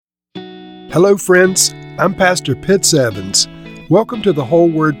Hello, friends. I'm Pastor Pitts Evans. Welcome to the Whole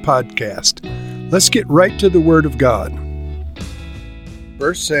Word Podcast. Let's get right to the Word of God.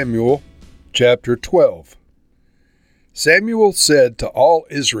 1 Samuel chapter 12. Samuel said to all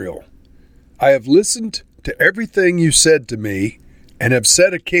Israel, I have listened to everything you said to me and have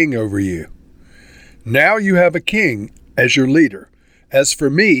set a king over you. Now you have a king as your leader. As for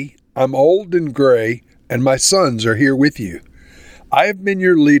me, I'm old and gray, and my sons are here with you. I have been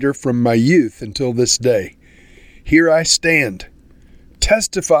your leader from my youth until this day. Here I stand.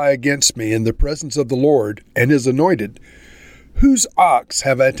 Testify against me in the presence of the Lord and his anointed. Whose ox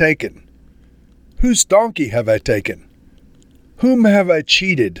have I taken? Whose donkey have I taken? Whom have I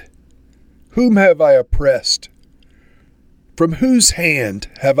cheated? Whom have I oppressed? From whose hand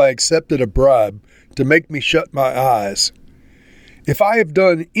have I accepted a bribe to make me shut my eyes? If I have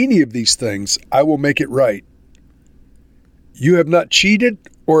done any of these things, I will make it right. You have not cheated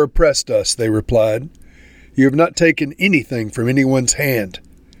or oppressed us, they replied. You have not taken anything from anyone's hand.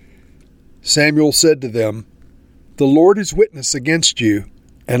 Samuel said to them, The Lord is witness against you,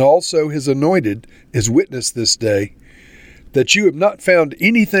 and also his anointed is witness this day, that you have not found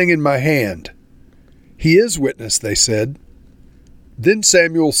anything in my hand. He is witness, they said. Then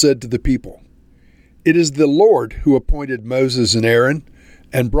Samuel said to the people, It is the Lord who appointed Moses and Aaron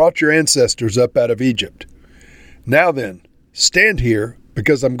and brought your ancestors up out of Egypt. Now then, stand here,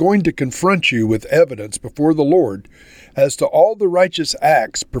 because I'm going to confront you with evidence before the Lord as to all the righteous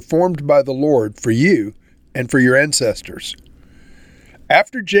acts performed by the Lord for you and for your ancestors.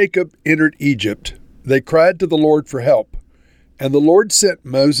 After Jacob entered Egypt, they cried to the Lord for help, and the Lord sent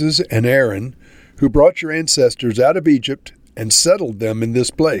Moses and Aaron, who brought your ancestors out of Egypt and settled them in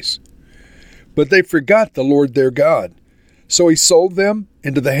this place. But they forgot the Lord their God, so he sold them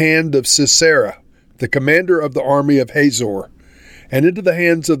into the hand of Sisera, the commander of the army of Hazor, and into the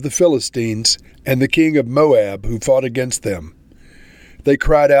hands of the Philistines and the king of Moab who fought against them. They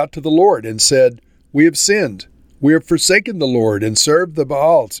cried out to the Lord and said, We have sinned. We have forsaken the Lord and served the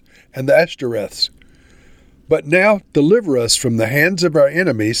Baals and the Ashtoreths. But now deliver us from the hands of our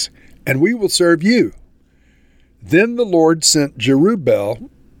enemies, and we will serve you. Then the Lord sent Jerubbaal,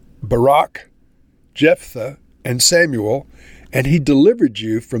 Barak, Jephthah, and Samuel, and he delivered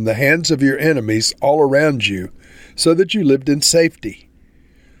you from the hands of your enemies all around you, so that you lived in safety.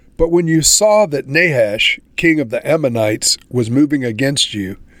 But when you saw that Nahash, king of the Ammonites, was moving against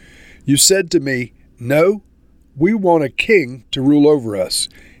you, you said to me, No, we want a king to rule over us,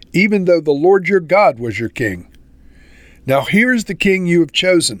 even though the Lord your God was your king. Now here is the king you have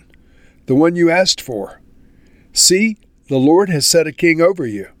chosen, the one you asked for. See, the Lord has set a king over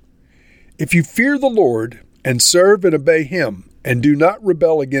you. If you fear the Lord and serve and obey him, and do not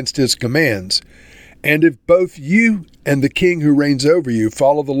rebel against his commands, and if both you and the king who reigns over you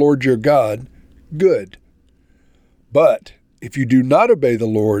follow the Lord your God, good. But if you do not obey the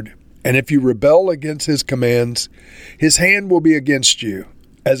Lord, and if you rebel against his commands, his hand will be against you,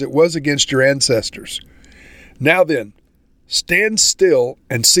 as it was against your ancestors. Now then, stand still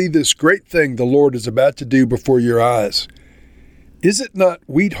and see this great thing the Lord is about to do before your eyes. Is it not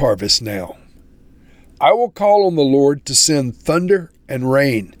wheat harvest now? I will call on the Lord to send thunder and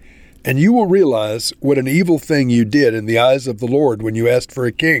rain, and you will realize what an evil thing you did in the eyes of the Lord when you asked for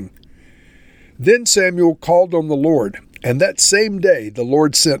a king. Then Samuel called on the Lord, and that same day the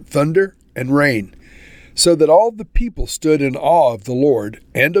Lord sent thunder and rain, so that all the people stood in awe of the Lord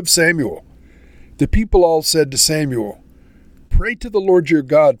and of Samuel. The people all said to Samuel, Pray to the Lord your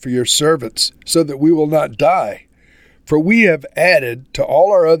God for your servants, so that we will not die. For we have added to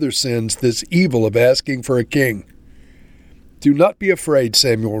all our other sins this evil of asking for a king. Do not be afraid,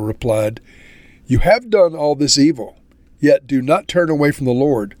 Samuel replied. You have done all this evil, yet do not turn away from the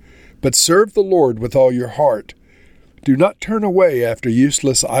Lord, but serve the Lord with all your heart. Do not turn away after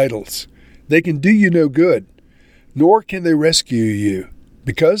useless idols. They can do you no good, nor can they rescue you,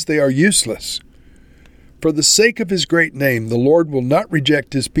 because they are useless. For the sake of his great name, the Lord will not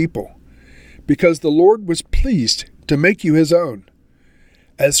reject his people, because the Lord was pleased to make you his own.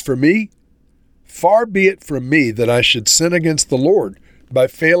 As for me, far be it from me that I should sin against the Lord by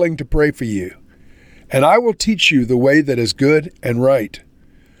failing to pray for you, and I will teach you the way that is good and right.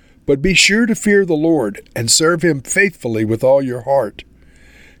 But be sure to fear the Lord and serve him faithfully with all your heart.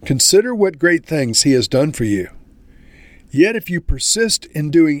 Consider what great things he has done for you. Yet if you persist in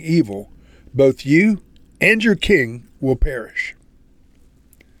doing evil, both you and your king will perish.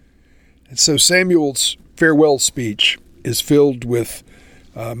 And so Samuel's farewell speech is filled with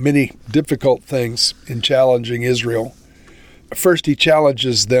many difficult things in challenging Israel. First, he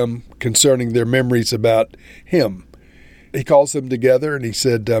challenges them concerning their memories about him. he calls them together and he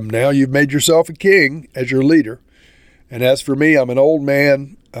said, now you've made yourself a king as your leader. And as for me, I'm an old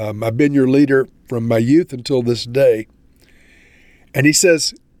man. I've been your leader from my youth until this day. And he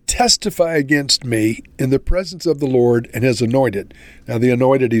says, testify against me in the presence of the Lord and his anointed. Now, the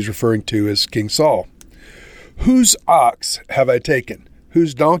anointed he's referring to is King Saul. Whose ox have I taken?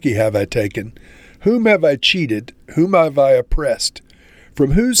 Whose donkey have I taken? Whom have I cheated? Whom have I oppressed?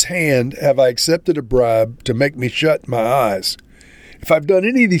 From whose hand have I accepted a bribe to make me shut my eyes? If I've done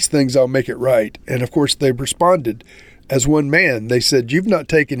any of these things, I'll make it right. And of course, they responded as one man. They said, you've not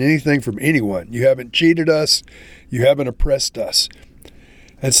taken anything from anyone. You haven't cheated us. You haven't oppressed us.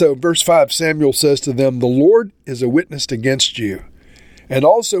 And so verse 5, Samuel says to them, the Lord is a witness against you, and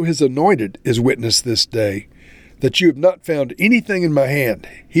also his anointed is witness this day, that you have not found anything in my hand.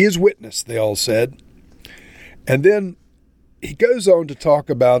 He is witness, they all said. And then he goes on to talk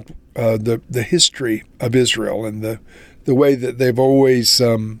about the history of Israel and the way that they've always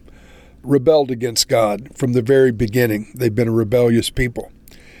rebelled against God from the very beginning. They've been a rebellious people.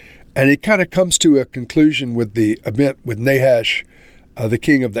 And he kind of comes to a conclusion with the event with Nahash, the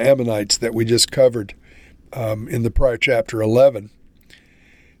king of the Ammonites that we just covered in the prior chapter 11.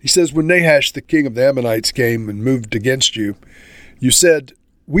 He says, when Nahash, the king of the Ammonites, came and moved against you, you said,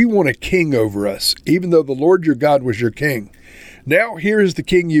 we want a king over us, even though the Lord your God was your king. Now here is the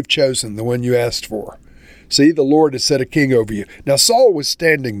king you've chosen, the one you asked for. See, the Lord has set a king over you. Now Saul was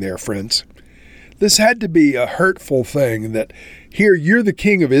standing there, friends. This had to be a hurtful thing that here you're the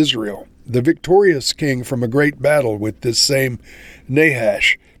king of Israel, the victorious king from a great battle with this same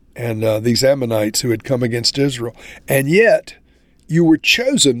Nahash and these Ammonites who had come against Israel. And yet you were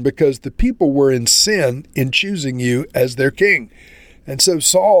chosen because the people were in sin in choosing you as their king. And so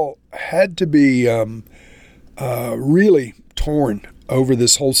Saul had to be really torn over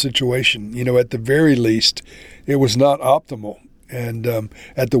this whole situation. You know, at the very least, it was not optimal. And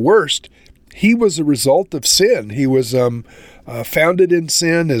at the worst, he was a result of sin. He was founded in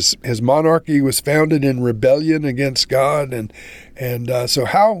sin. His monarchy was founded in rebellion against God. And so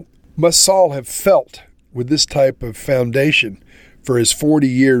how must Saul have felt with this type of foundation for his 40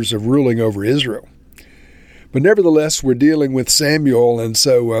 years of ruling over Israel? But nevertheless, we're dealing with Samuel. And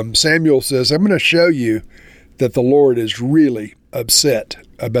so Samuel says, I'm going to show you that the Lord is really upset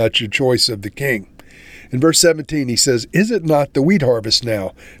about your choice of the king. In verse 17, he says, is it not the wheat harvest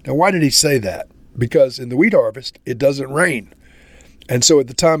now? Now, why did he say that? Because in the wheat harvest, it doesn't rain. And so at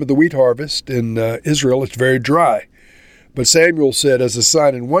the time of the wheat harvest in Israel, it's very dry. But Samuel said, as a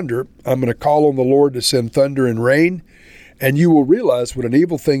sign and wonder, I'm going to call on the Lord to send thunder and rain, and you will realize what an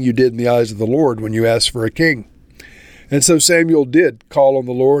evil thing you did in the eyes of the Lord when you asked for a king. And so Samuel did call on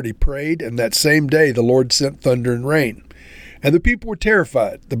the Lord. He prayed, and that same day the Lord sent thunder and rain. And the people were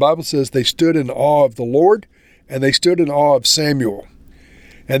terrified. The Bible says they stood in awe of the Lord, and they stood in awe of Samuel.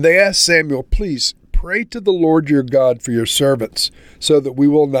 And they asked Samuel, please pray to the Lord your God for your servants, so that we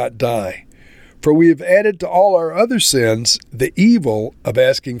will not die. For we have added to all our other sins the evil of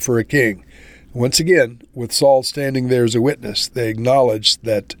asking for a king. Once again, with Saul standing there as a witness, they acknowledged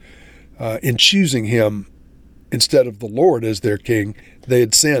that in choosing him instead of the Lord as their king, they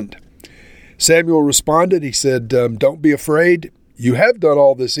had sinned. Samuel responded, he said, don't be afraid. You have done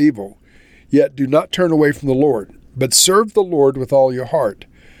all this evil, yet do not turn away from the Lord, but serve the Lord with all your heart.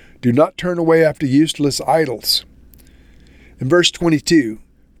 Do not turn away after useless idols. In verse 22,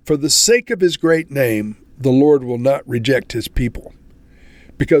 for the sake of his great name, the Lord will not reject his people,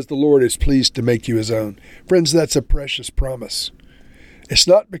 because the Lord is pleased to make you his own. Friends, that's a precious promise. It's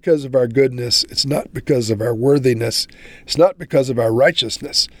not because of our goodness. It's not because of our worthiness. It's not because of our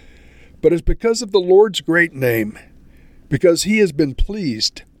righteousness, but it's because of the Lord's great name, because he has been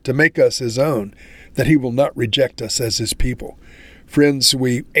pleased to make us his own, that he will not reject us as his people. Friends,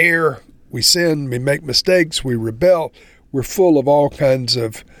 we err, we sin, we make mistakes, we rebel. We're full of all kinds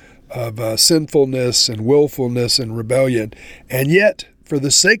of sinfulness and willfulness and rebellion. And yet, for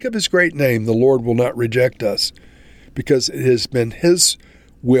the sake of his great name, the Lord will not reject us, because it has been his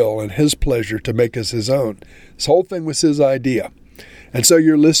will and his pleasure to make us his own. This whole thing was his idea. And so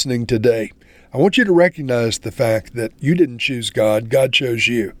you're listening today. I want you to recognize the fact that you didn't choose God. God chose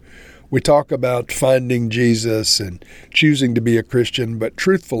you. We talk about finding Jesus and choosing to be a Christian, but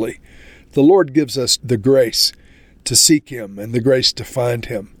truthfully, the Lord gives us the grace to seek him and the grace to find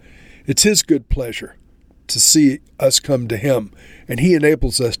him. It's his good pleasure to see us come to him, and he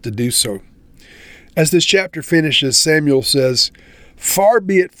enables us to do so. As this chapter finishes, Samuel says, far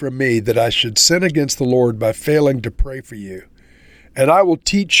be it from me that I should sin against the Lord by failing to pray for you, and I will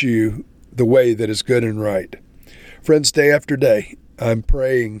teach you the way that is good and right. Friends, day after day, I'm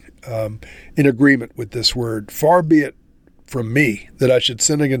praying in agreement with this word. Far be it from me that I should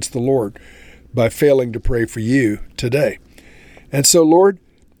sin against the Lord by failing to pray for you today. And so, Lord,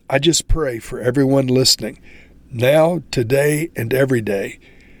 I just pray for everyone listening now, today, and every day,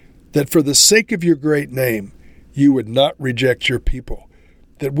 that for the sake of your great name, you would not reject your people,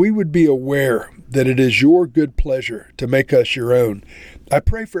 that we would be aware that it is your good pleasure to make us your own. I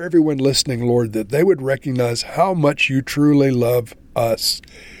pray for everyone listening, Lord, that they would recognize how much you truly love us.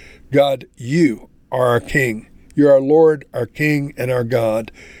 God, you are our King. You're our Lord, our King, and our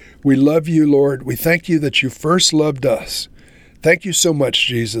God. We love you, Lord. We thank you that you first loved us. Thank you so much,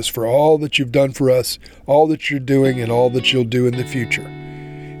 Jesus, for all that you've done for us, all that you're doing, and all that you'll do in the future.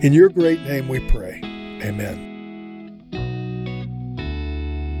 In your great name we pray. Amen.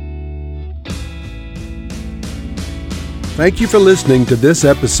 Thank you for listening to this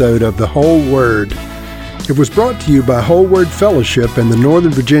episode of The Whole Word. It was brought to you by Whole Word Fellowship and the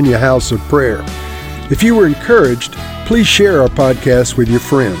Northern Virginia House of Prayer. If you were encouraged, please share our podcast with your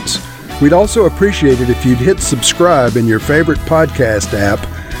friends. We'd also appreciate it if you'd hit subscribe in your favorite podcast app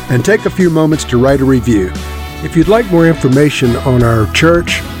and take a few moments to write a review. If you'd like more information on our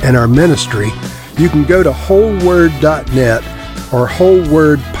church and our ministry, you can go to wholeword.net or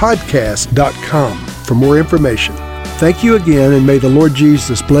wholewordpodcast.com for more information. Thank you again, and may the Lord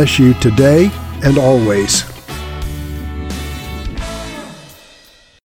Jesus bless you today and always.